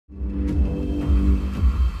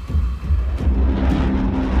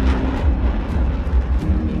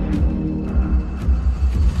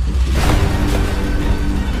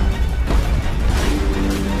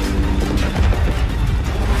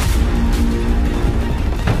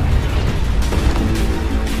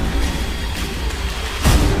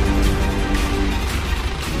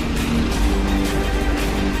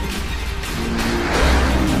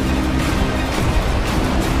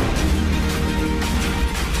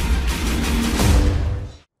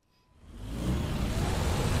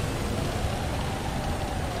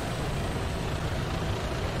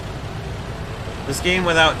This game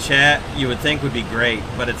without chat, you would think would be great,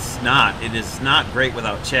 but it's not. It is not great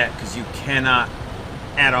without chat, because you cannot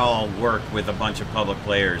at all work with a bunch of public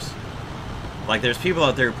players. Like, there's people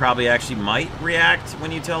out there who probably actually might react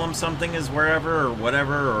when you tell them something is wherever or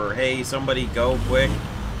whatever, or hey, somebody go quick,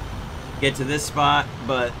 get to this spot,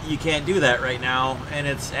 but you can't do that right now, and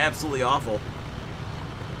it's absolutely awful.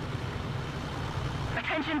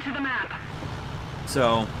 Attention to the map.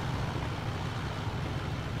 So,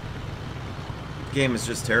 the game is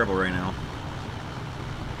just terrible right now.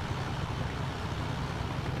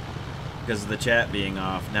 Because of the chat being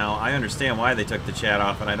off. Now, I understand why they took the chat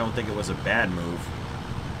off, and I don't think it was a bad move.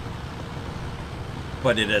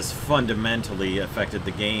 But it has fundamentally affected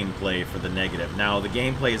the gameplay for the negative. Now, the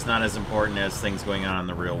gameplay is not as important as things going on in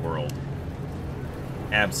the real world.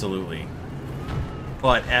 Absolutely.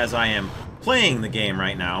 But as I am playing the game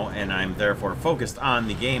right now, and I'm therefore focused on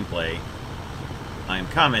the gameplay, I'm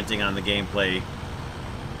commenting on the gameplay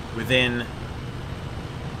within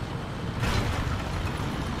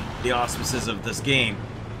the auspices of this game.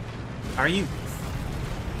 Are you...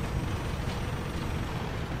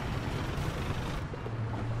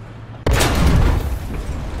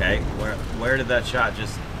 Okay, where did that shot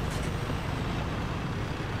just...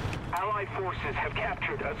 Allied forces have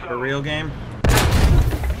captured a zone. For real game? The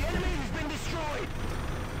enemy has been destroyed.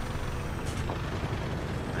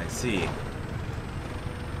 I see.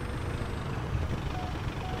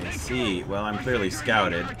 I see. Well, I'm clearly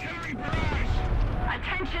scouted.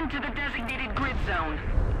 Attention to the designated grid zone.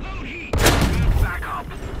 Back up.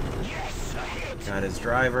 Yes, a hit. Got his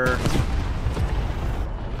driver.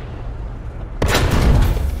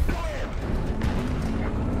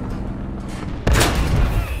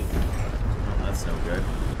 Oh, that's no good.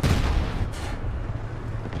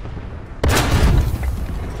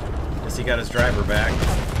 Guess he got his driver back.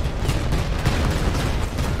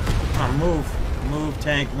 Come on, move. Move,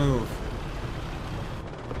 tank, move.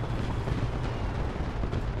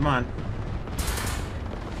 Come on.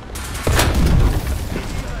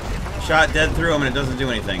 Shot dead through him and it doesn't do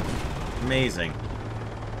anything. Amazing.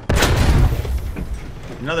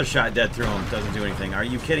 Another shot dead through him, doesn't do anything. Are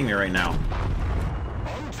you kidding me right now?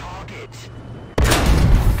 On target.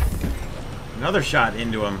 Another shot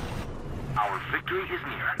into him. Our victory is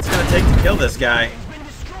near. It's gonna take to kill this guy. It's been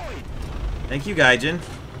destroyed. Thank you, Gaijin.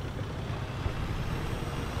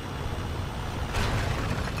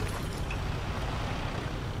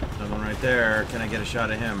 Another one right there. Can I get a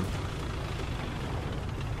shot at him?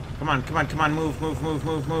 Come on, come on, come on, move, move, move,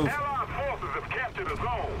 move, move. Allied forces have captured a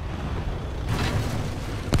zone.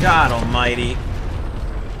 God almighty.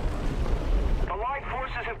 Allied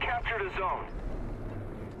forces have captured a zone.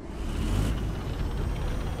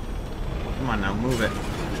 Come on now, move it.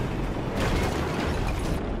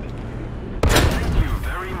 Thank you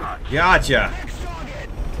very much. Gotcha. Next target.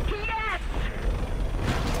 Yes!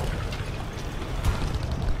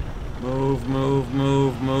 Move, move,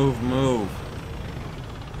 move, move, move.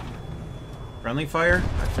 Friendly fire,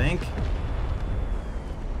 I think.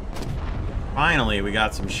 Finally, we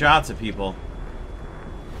got some shots of people.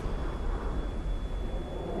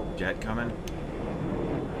 Jet coming.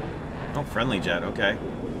 Oh, friendly jet, okay.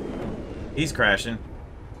 He's crashing.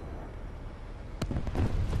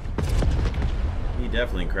 He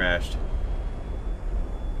definitely crashed.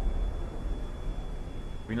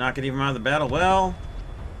 We not gonna even out of the battle? Well,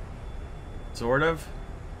 sort of.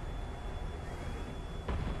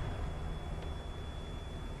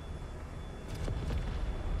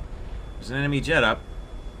 There's an enemy jet up.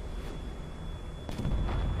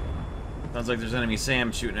 Sounds like there's enemy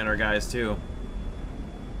Sam shooting at our guys too.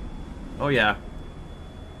 Oh yeah.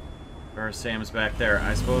 Our Sam's back there.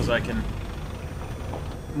 I suppose I can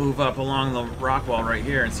move up along the rock wall right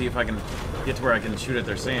here and see if I can get to where I can shoot at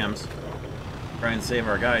their Sams. Try and save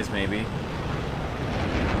our guys maybe.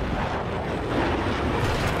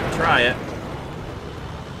 Try it.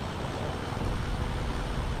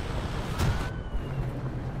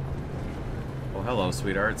 Oh, hello,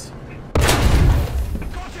 sweethearts.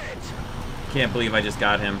 Got it. Can't believe I just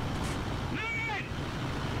got him.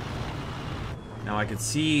 Now I can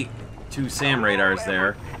see two SAM radars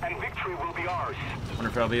there. And victory will be ours. Wonder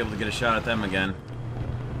if I'll be able to get a shot at them again.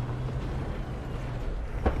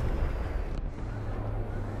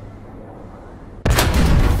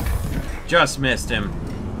 Just missed him.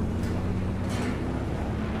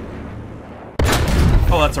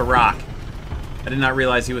 Oh, that's a rock. I did not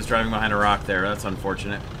realize he was driving behind a rock there. That's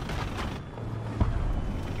unfortunate.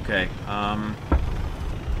 Okay,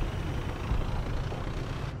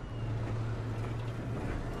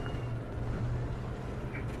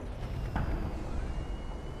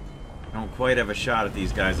 don't quite have a shot at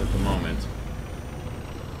these guys at the moment.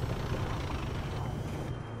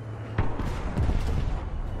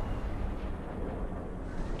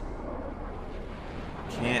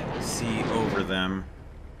 see over them.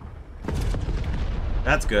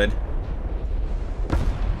 That's good.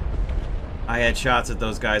 I had shots at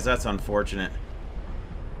those guys. That's unfortunate.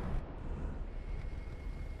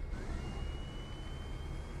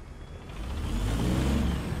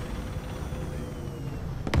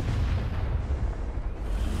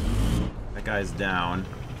 That guy's down.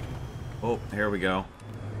 Oh, here we go.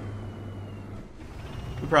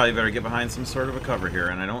 We probably better get behind some sort of a cover here,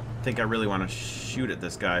 and I don't think I really want to shoot at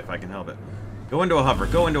this guy if I can help it. Go into a hover.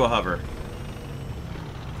 Go into a hover.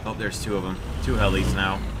 Oh, there's two of them. Two helis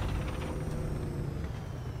now.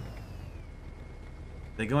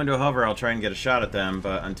 If they go into a hover, I'll try and get a shot at them,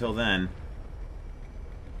 but until then,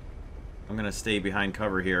 I'm going to stay behind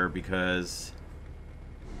cover here because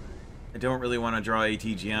I don't really want to draw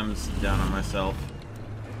ATGMs down on myself.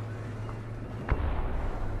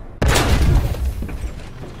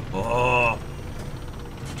 Oh!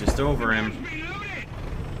 Just over him.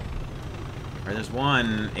 Alright, there's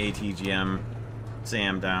one ATGM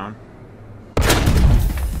Sam down.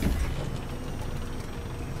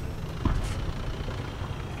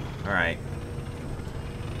 Alright.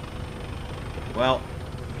 Well,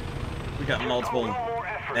 we got multiple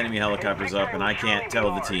enemy helicopters up, and I can't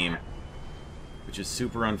tell the team, which is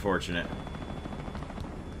super unfortunate.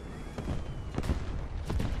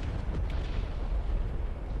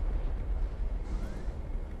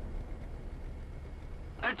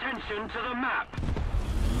 Attention to the map.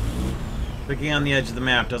 Clicking on the edge of the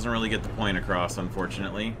map doesn't really get the point across,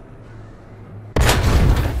 unfortunately.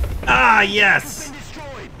 Ah, yes!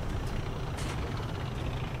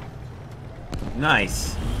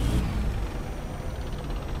 Nice.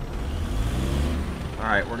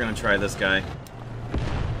 Alright, we're gonna try this guy.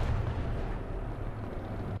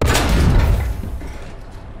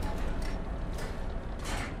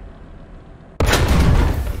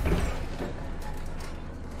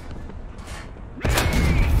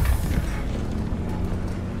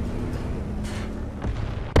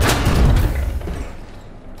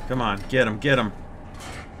 Come on, get him, get him.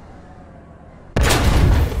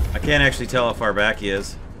 I can't actually tell how far back he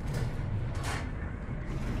is.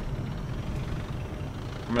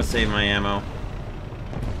 I'm gonna save my ammo.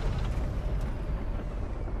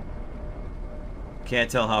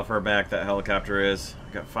 Can't tell how far back that helicopter is.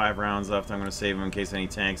 I've got 5 rounds left. I'm gonna save them in case any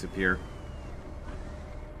tanks appear.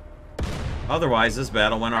 Otherwise, this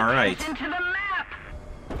battle went alright.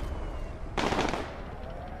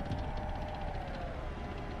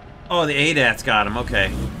 Oh, the ADAT's got him.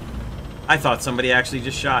 Okay. I thought somebody actually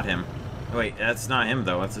just shot him. Oh, wait, that's not him,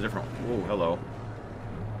 though. That's a different... Oh, hello.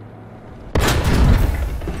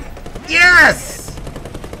 Yes!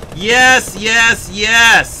 Yes, yes,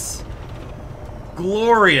 yes!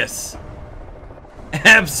 Glorious.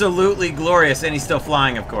 Absolutely glorious. And he's still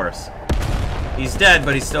flying, of course. He's dead,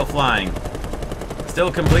 but he's still flying. Still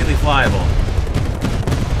completely flyable.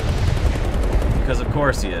 Because of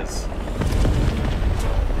course he is.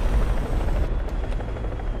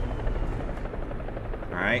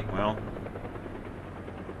 Alright, well.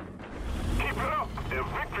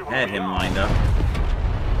 Had him lined up.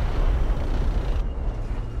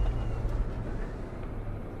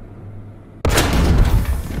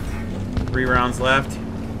 Three rounds left.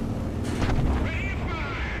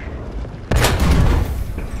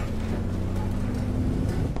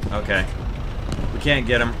 Okay. We can't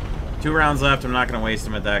get him. 2 rounds left. I'm not going to waste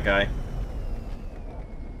them at that guy.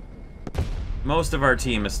 Most of our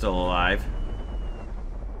team is still alive.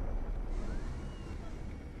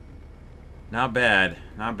 Not bad.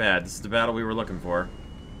 Not bad. This is the battle we were looking for.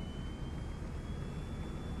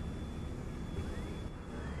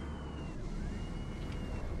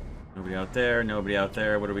 Nobody out there. Nobody out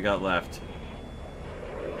there. What do we got left?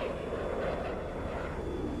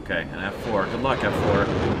 Okay, an F4. Good luck,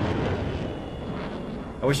 F4.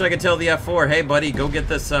 I wish I could tell the F4, hey buddy, go get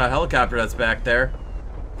this helicopter that's back there.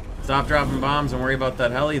 Stop dropping bombs and worry about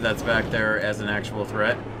that heli that's back there as an actual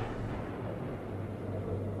threat.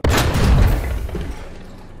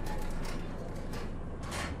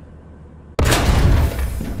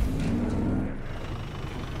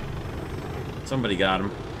 Somebody got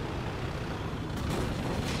him.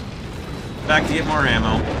 Back to get more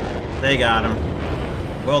ammo. They got him.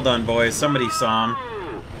 Well done, boys. Somebody saw him.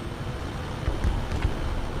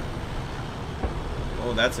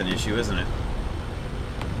 Oh, that's an issue, isn't it?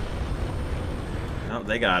 Oh,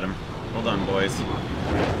 they got him. Well done, boys.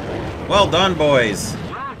 Well done, boys.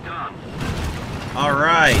 Well done. All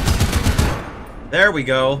right. There we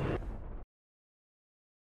go.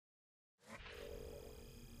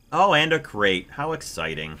 Oh, and a crate. How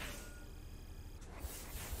exciting.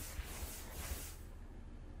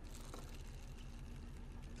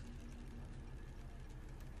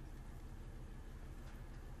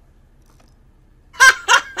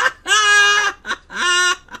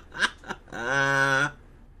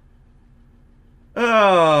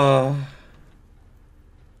 Oh.